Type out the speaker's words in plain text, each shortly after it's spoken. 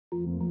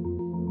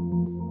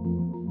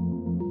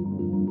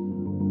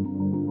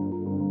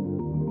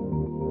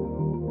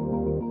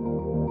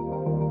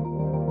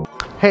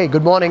Hey,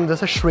 good morning.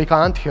 This is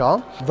Shrikant here.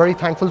 Very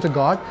thankful to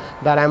God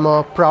that I'm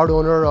a proud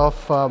owner of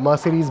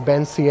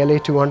Mercedes-Benz CLA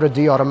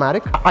 200D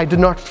automatic. I did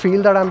not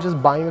feel that I'm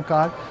just buying a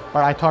car,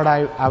 but I thought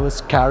I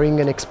was carrying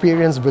an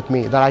experience with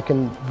me that I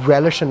can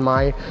relish in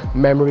my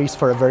memories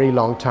for a very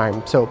long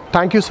time. So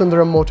thank you,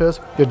 Sundaram Motors.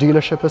 Your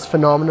dealership is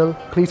phenomenal.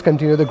 Please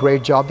continue the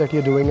great job that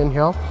you're doing in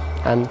here,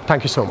 and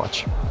thank you so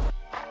much.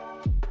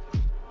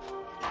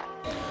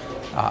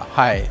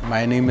 Hi,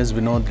 my name is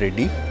Vinod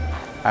Reddy.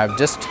 I've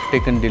just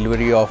taken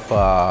delivery of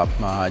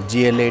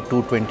GLA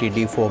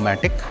 220D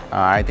 4MATIC.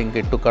 I think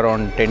it took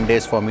around 10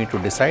 days for me to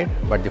decide,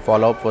 but the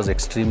follow-up was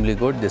extremely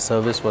good. The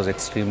service was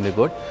extremely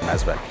good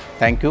as well.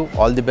 Thank you.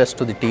 All the best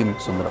to the team,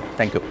 Sundaram.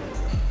 Thank you.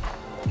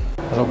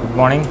 Hello, good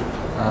morning.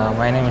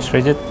 My name is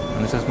Srijit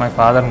and this is my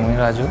father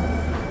Muniraju.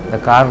 The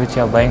car which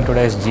you are buying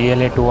today is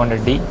GLA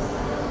 200D,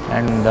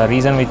 and the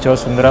reason we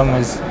chose Sundaram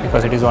is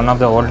because it is one of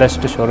the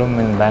oldest showroom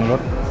in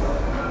Bangalore,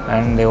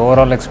 and the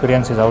overall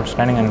experience is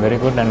outstanding and very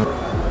good, and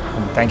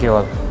thank you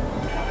all.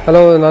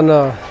 Hello,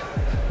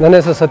 ನನ್ನ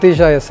ಹೆಸರು Satish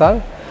SR.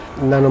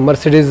 ನಾನು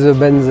Mercedes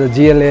Benz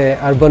GLA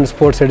Urban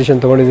Sports Edition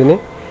ತಗೊಂಡಿದ್ದೀನಿ,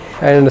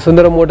 and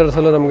Sundaram Motors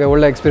ಅಲ್ಲೂ ನಮಗೆ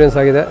ಒಳ್ಳೆ experience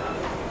ಆಗಿದೆ.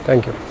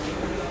 Thank you.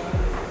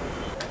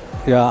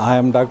 Yeah, I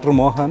am Dr.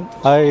 Mohan.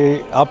 I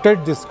opted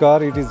this car.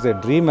 It is a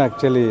dream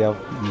actually,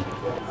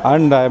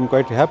 and I am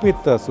quite happy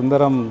with the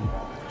Sundaram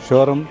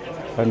showroom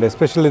and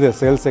especially the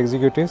sales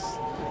executives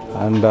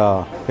and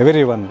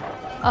everyone.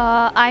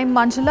 I'm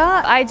Manjula.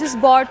 I just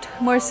bought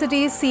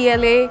Mercedes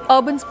CLA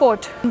Urban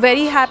Sport. I'm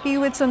very happy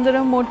with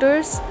Sundaram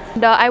Motors.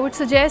 And, I would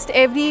suggest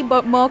every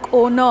Merc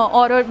owner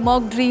or a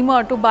Merc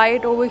dreamer to buy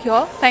it over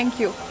here. Thank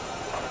you.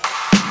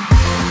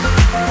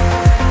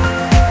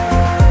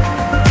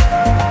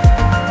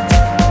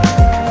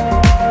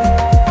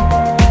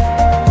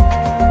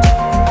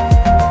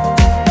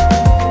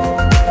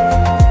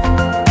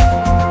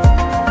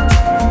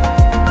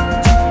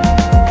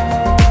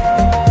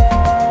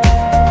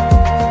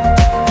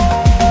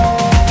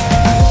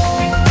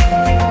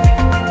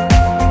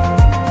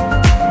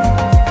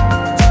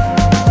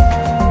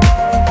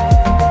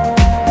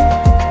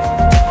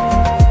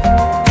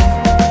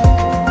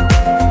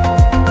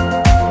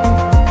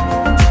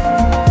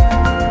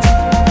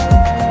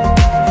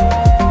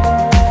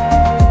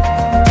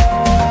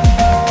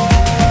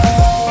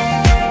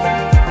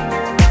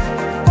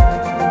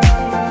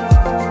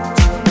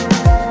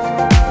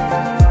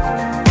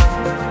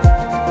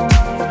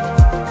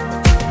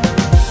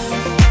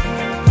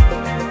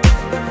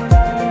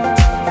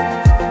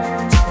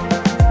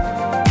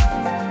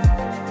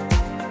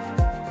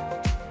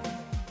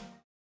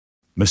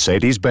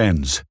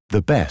 Mercedes-Benz,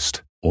 the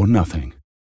best or nothing.